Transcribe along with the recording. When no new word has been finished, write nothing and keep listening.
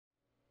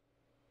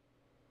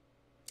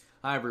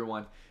Hi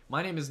everyone,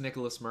 my name is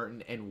Nicholas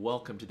Merton and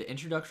welcome to the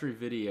introductory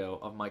video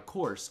of my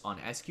course on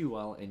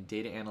SQL and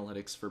data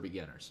analytics for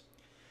beginners.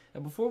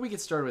 Now before we get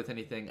started with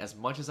anything, as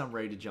much as I'm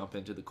ready to jump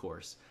into the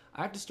course,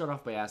 I have to start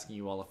off by asking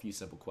you all a few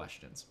simple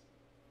questions.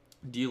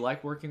 Do you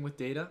like working with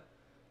data?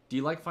 Do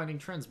you like finding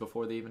trends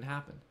before they even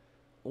happen?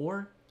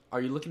 Or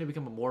are you looking to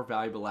become a more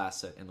valuable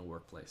asset in the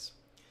workplace?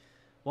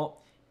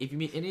 Well, if you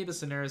meet any of the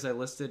scenarios I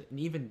listed, and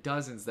even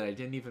dozens that I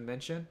didn't even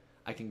mention,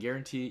 I can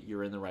guarantee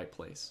you're in the right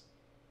place.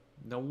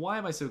 Now, why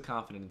am I so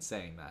confident in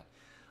saying that?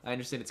 I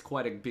understand it's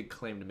quite a big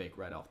claim to make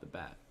right off the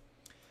bat.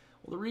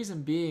 Well, the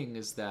reason being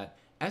is that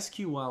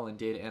SQL and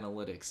data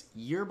analytics,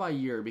 year by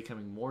year, are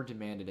becoming more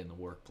demanded in the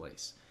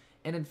workplace.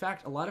 And in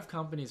fact, a lot of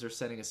companies are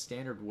setting a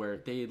standard where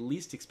they at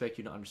least expect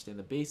you to understand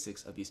the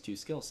basics of these two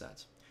skill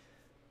sets.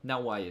 Now,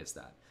 why is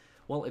that?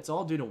 Well, it's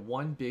all due to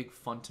one big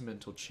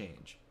fundamental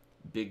change: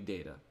 big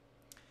data.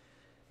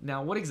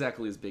 Now, what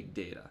exactly is big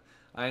data?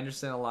 I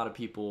understand a lot of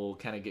people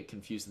kind of get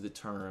confused with the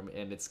term,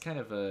 and it's kind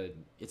of a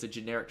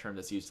generic term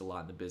that's used a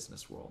lot in the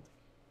business world.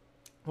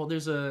 Well,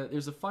 there's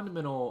a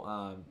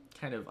fundamental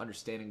kind of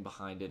understanding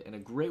behind it, and a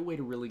great way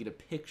to really get a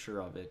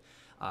picture of it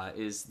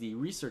is the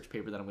research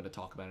paper that I'm going to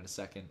talk about in a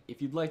second.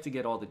 If you'd like to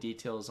get all the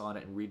details on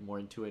it and read more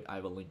into it, I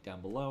have a link down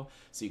below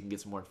so you can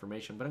get some more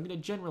information. But I'm going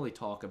to generally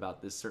talk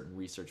about this certain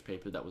research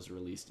paper that was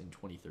released in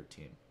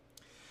 2013.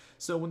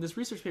 So when this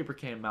research paper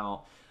came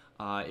out,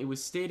 it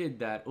was stated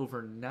that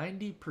over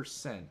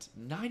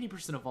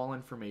 90% of all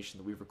information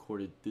that we've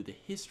recorded through the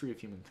history of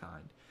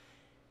humankind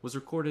was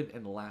recorded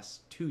in the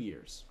last 2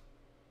 years.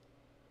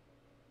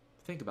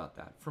 Think about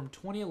that. From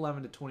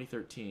 2011 to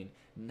 2013,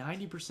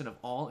 90% of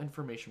all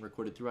information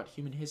recorded throughout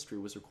human history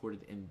was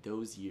recorded in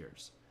those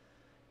years.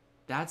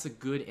 That's a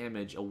good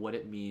image of what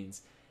it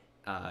means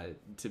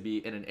to be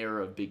in an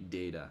era of big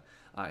data.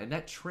 And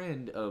that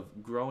trend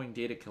of growing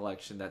data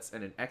collection that's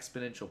in an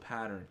exponential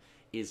pattern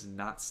is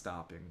not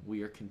stopping.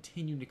 We are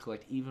continuing to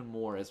collect even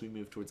more as we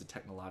move towards a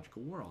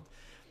technological world.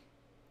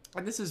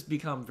 And this has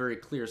become very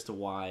clear as to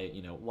why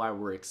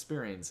we're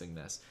experiencing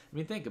this. I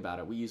mean, think about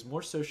it. We use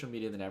more social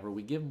media than ever.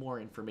 We give more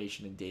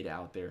information and data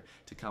out there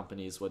to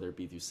companies, whether it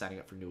be through signing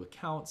up for new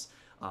accounts,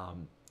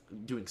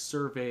 doing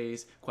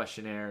surveys,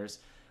 questionnaires,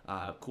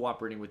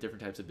 cooperating with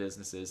different types of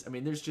businesses. I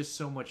mean, there's just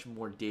so much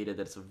more data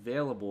that's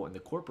available in the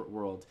corporate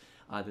world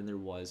than there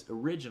was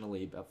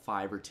originally about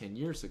 5 or 10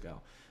 years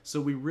ago. So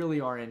we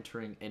really are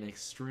entering an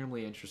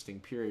extremely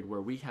interesting period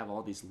where we have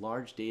all these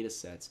large data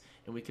sets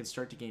and we can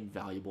start to gain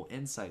valuable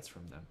insights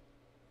from them.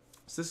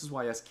 So this is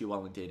why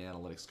SQL and data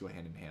analytics go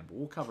hand in hand, but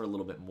we'll cover a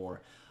little bit more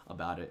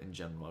about it in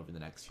general over the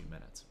next few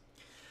minutes.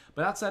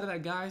 But outside of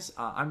that, guys,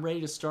 I'm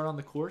ready to start on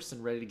the course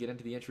and ready to get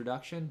into the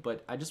introduction,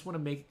 but I just want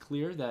to make it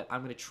clear that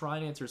I'm going to try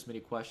and answer as many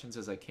questions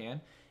as I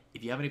can.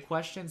 If you have any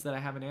questions that I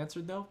haven't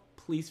answered, though,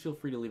 please feel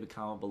free to leave a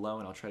comment below,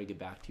 and I'll try to get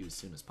back to you as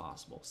soon as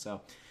possible.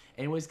 So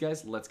anyways,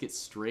 guys, let's get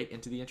straight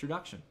into the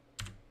introduction.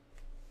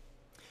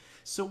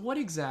 So what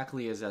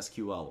exactly is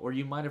SQL, or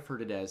you might have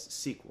heard it as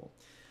SQL?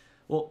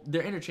 Well,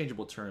 they're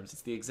interchangeable terms.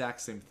 It's the exact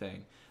same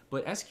thing,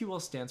 but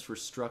SQL stands for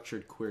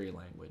Structured Query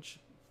Language.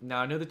 Now,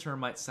 I know the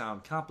term might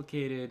sound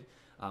complicated,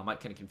 might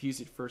kind of confuse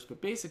you at first,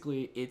 but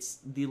basically it's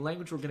the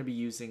language we're going to be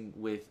using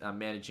with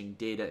managing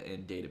data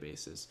in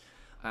databases.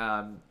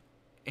 And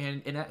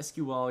in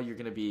SQL, you're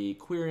going to be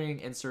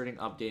querying, inserting,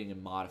 updating,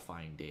 and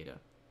modifying data.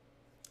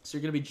 So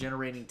you're going to be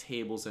generating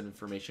tables of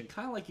information,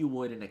 kind of like you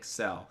would in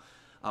Excel,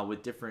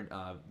 with different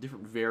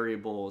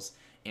variables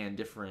and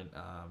different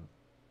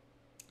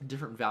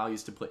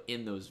values to put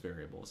in those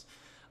variables.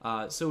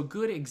 So a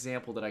good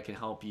example that I can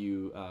help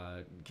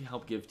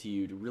give to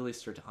you to really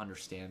start to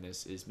understand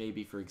this is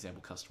maybe, for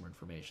example, customer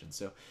information.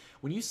 So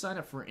when you sign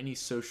up for any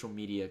social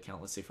media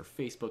account, let's say for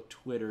Facebook,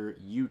 Twitter,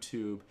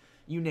 YouTube,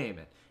 you name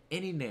it,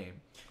 any name,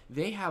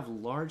 they have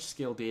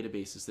large-scale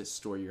databases that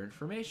store your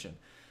information.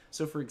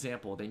 So for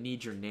example, they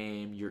need your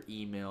name, your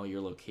email,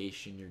 your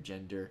location, your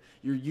gender,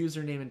 your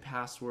username and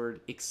password,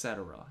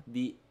 etc.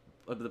 The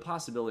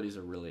possibilities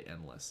are really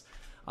endless.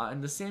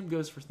 And the same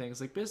goes for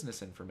things like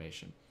business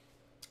information.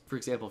 For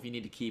example, if you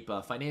need to keep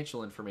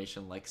financial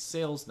information like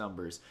sales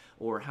numbers,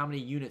 or how many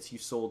units you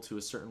sold to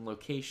a certain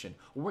location,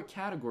 or what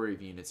category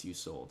of units you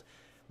sold,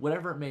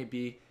 whatever it may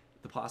be,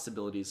 the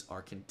possibilities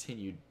are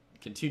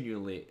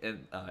continually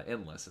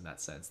endless in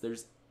that sense.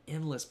 There's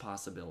endless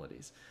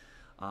possibilities.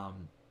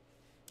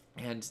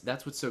 And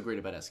that's what's so great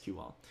about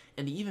SQL.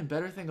 And the even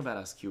better thing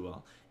about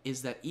SQL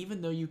is that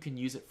even though you can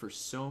use it for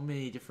so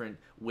many different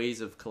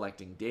ways of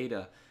collecting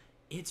data,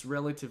 it's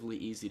relatively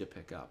easy to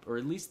pick up, or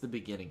at least the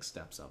beginning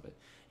steps of it.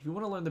 If you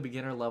want to learn the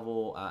beginner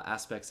level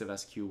aspects of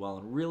SQL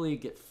and really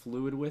get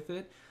fluid with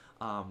it,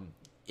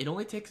 it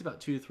only takes about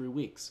 2 to 3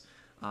 weeks,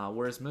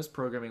 whereas most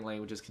programming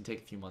languages can take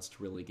a few months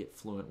to really get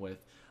fluent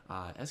with.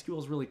 SQL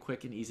is really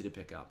quick and easy to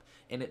pick up.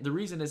 And the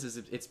reason is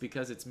it's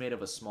because it's made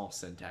of a small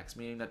syntax,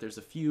 meaning that there's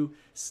a few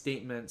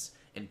statements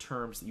and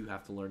terms that you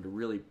have to learn to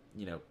really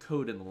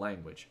code in the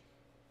language.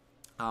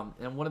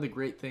 And one of the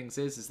great things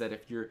is that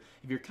if you're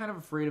kind of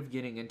afraid of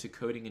getting into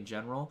coding in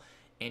general,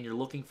 and you're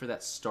looking for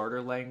that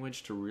starter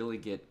language to really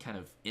get kind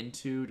of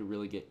into, to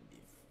really get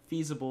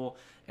feasible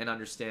and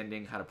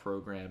understanding how to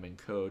program and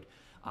code,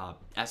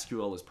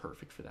 SQL is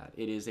perfect for that.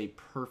 It is a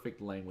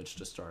perfect language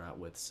to start out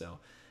with. So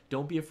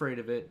don't be afraid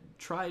of it.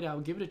 Try it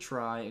out, give it a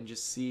try, and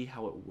just see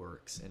how it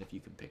works and if you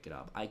can pick it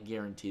up. I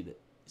guarantee that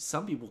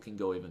some people can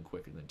go even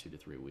quicker than 2 to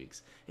 3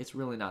 weeks. It's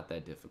really not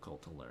that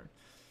difficult to learn.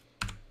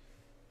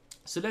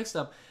 So next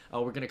up,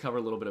 we're going to cover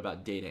a little bit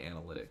about data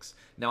analytics.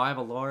 Now, I have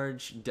a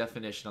large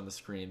definition on the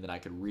screen that I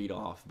could read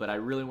off, but I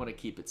really want to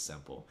keep it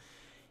simple.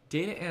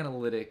 Data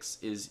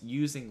analytics is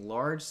using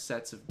large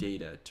sets of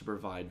data to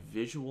provide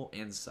visual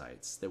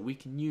insights that we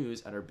can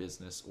use at our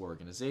business or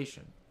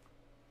organization.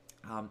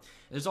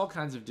 There's all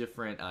kinds of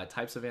different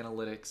types of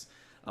analytics,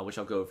 which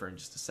I'll go over in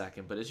just a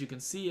second. But as you can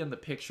see in the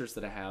pictures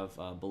that I have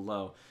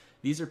below,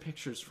 these are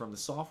pictures from the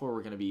software we're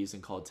going to be using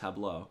called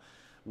Tableau,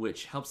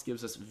 which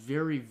gives us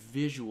very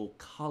visual,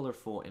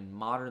 colorful, and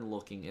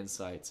modern-looking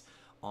insights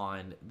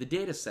on the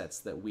data sets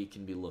that we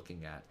can be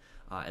looking at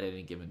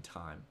any given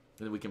time.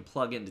 And then we can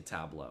plug into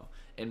Tableau.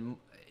 And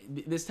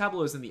this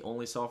Tableau isn't the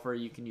only software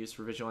you can use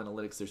for visual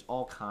analytics. There's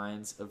all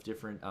kinds of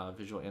different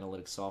visual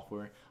analytics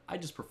software. I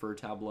just prefer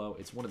Tableau.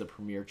 It's one of the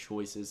premier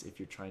choices if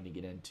you're trying to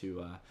get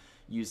into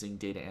using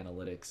data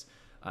analytics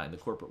in the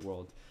corporate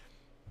world.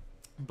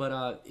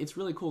 But it's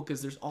really cool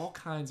because there's all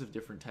kinds of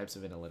different types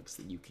of analytics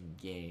that you can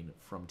gain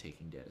from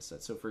taking data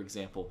sets. So for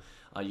example,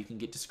 you can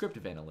get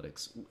descriptive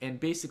analytics. And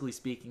basically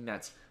speaking,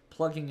 that's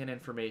plugging in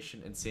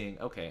information and saying,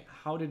 okay,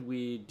 how did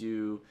we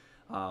do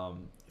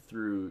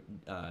through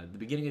the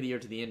beginning of the year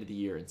to the end of the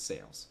year in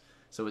sales?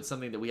 So it's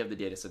something that we have the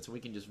data sets and we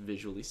can just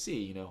visually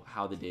see,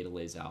 how the data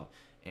lays out,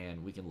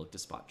 and we can look to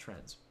spot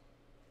trends.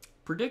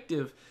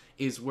 Predictive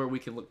is where we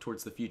can look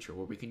towards the future,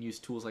 where we can use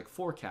tools like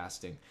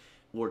forecasting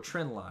or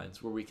trend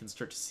lines, where we can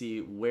start to see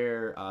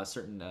where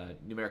certain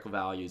numerical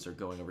values are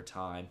going over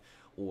time,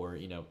 or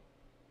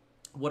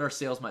what our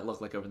sales might look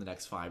like over the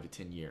next 5 to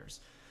 10 years.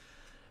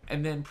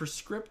 And then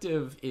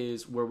prescriptive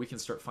is where we can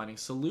start finding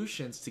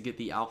solutions to get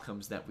the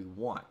outcomes that we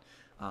want,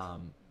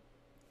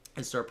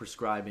 and start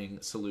prescribing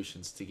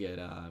solutions to get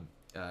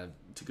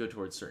to go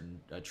towards certain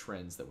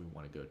trends that we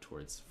want to go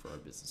towards for our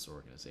business or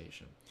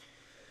organization.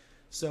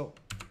 So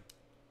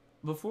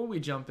before we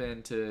jump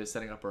into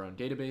setting up our own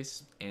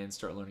database and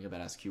start learning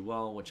about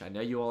SQL, which I know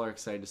you all are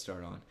excited to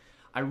start on,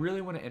 I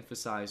really want to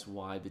emphasize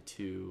why the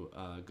two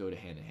go to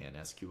hand in hand,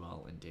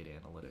 SQL and data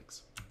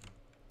analytics.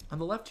 On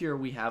the left here,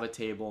 we have a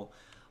table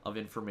of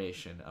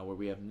information where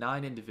we have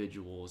 9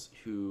 individuals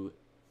who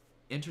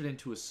entered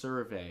into a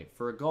survey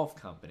for a golf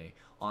company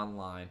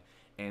online,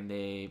 and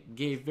they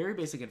gave very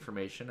basic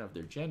information of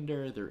their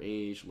gender, their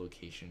age,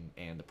 location,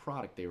 and the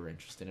product they were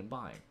interested in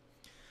buying.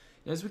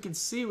 And as we can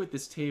see with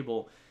this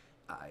table,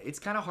 it's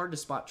kind of hard to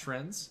spot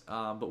trends,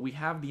 but we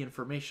have the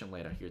information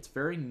laid out here. It's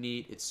very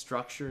neat, it's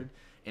structured,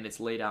 and it's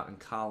laid out in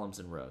columns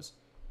and rows.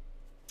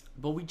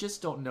 But we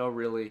just don't know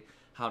really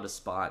how to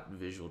spot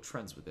visual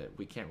trends with it.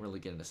 We can't really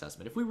get an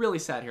assessment. If we really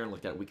sat here and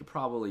looked at it, we could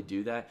probably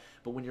do that.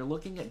 But when you're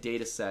looking at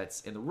data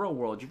sets in the real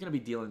world, you're going to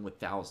be dealing with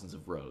thousands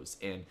of rows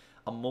and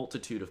a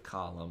multitude of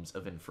columns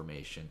of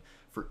information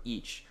for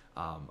each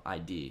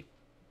ID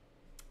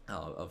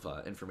of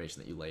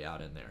information that you lay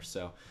out in there.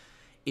 So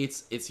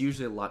it's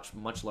usually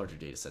much larger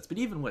data sets. But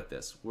even with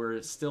this,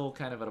 we're still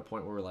kind of at a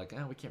point where we're like,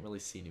 we can't really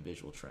see any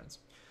visual trends.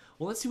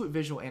 Well, let's see what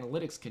visual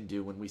analytics can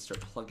do when we start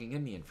plugging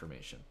in the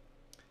information.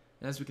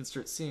 And as we can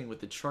start seeing with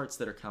the charts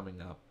that are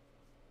coming up,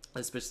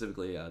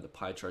 specifically the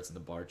pie charts and the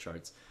bar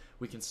charts,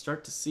 we can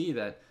start to see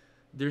that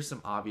there's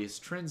some obvious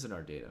trends in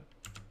our data.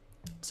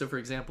 So for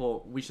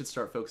example, we should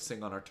start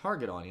focusing on our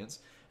target audience.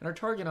 And our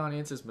target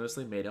audience is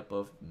mostly made up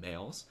of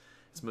males.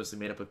 It's mostly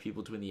made up of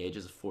people between the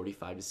ages of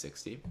 45 to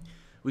 60.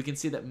 We can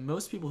see that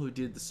most people who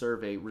did the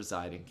survey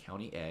reside in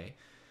County A.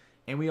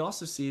 And we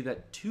also see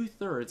that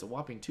a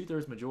whopping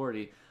two-thirds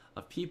majority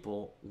of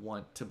people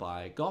want to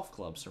buy golf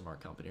clubs from our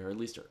company, or at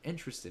least are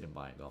interested in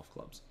buying golf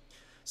clubs.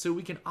 So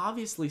we can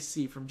obviously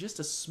see from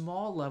just a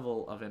small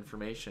level of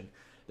information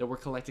that we're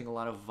collecting a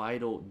lot of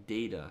vital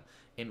data,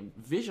 and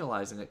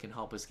visualizing it can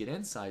help us get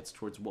insights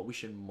towards what we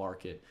should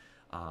market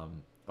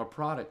our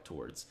product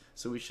towards.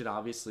 So we should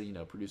obviously,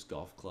 produce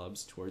golf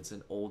clubs towards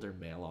an older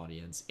male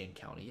audience in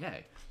County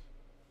A.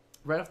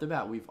 Right off the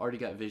bat, we've already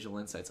got visual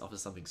insights off of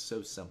something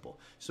so simple.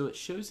 So it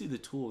shows you the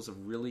tools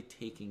of really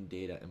taking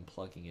data and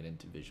plugging it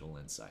into visual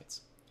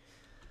insights.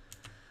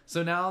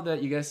 So now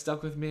that you guys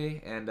stuck with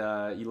me and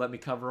you let me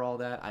cover all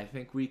that, I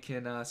think we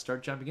can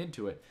start jumping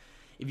into it.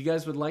 If you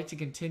guys would like to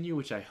continue,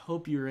 which I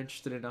hope you're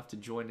interested enough to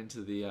join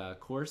into the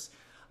course,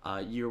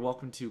 you're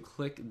welcome to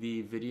click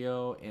the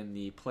video in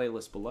the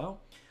playlist below,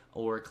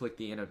 or click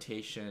the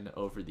annotation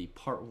over the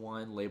part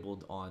 1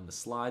 labeled on the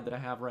slide that I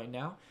have right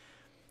now.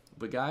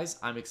 But guys,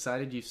 I'm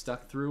excited you've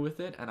stuck through with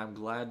it, and I'm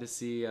glad to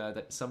see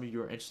that some of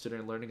you are interested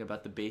in learning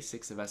about the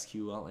basics of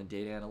SQL and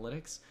data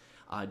analytics.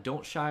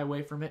 Don't shy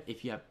away from it.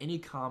 If you have any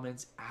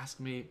comments, ask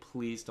me.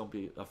 Please don't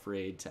be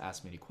afraid to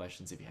ask me any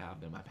questions if you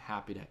have them. I'm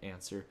happy to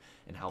answer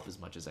and help as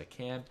much as I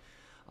can.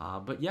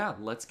 But yeah,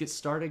 let's get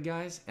started,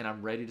 guys, and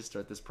I'm ready to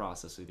start this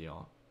process with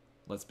y'all.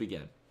 Let's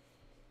begin.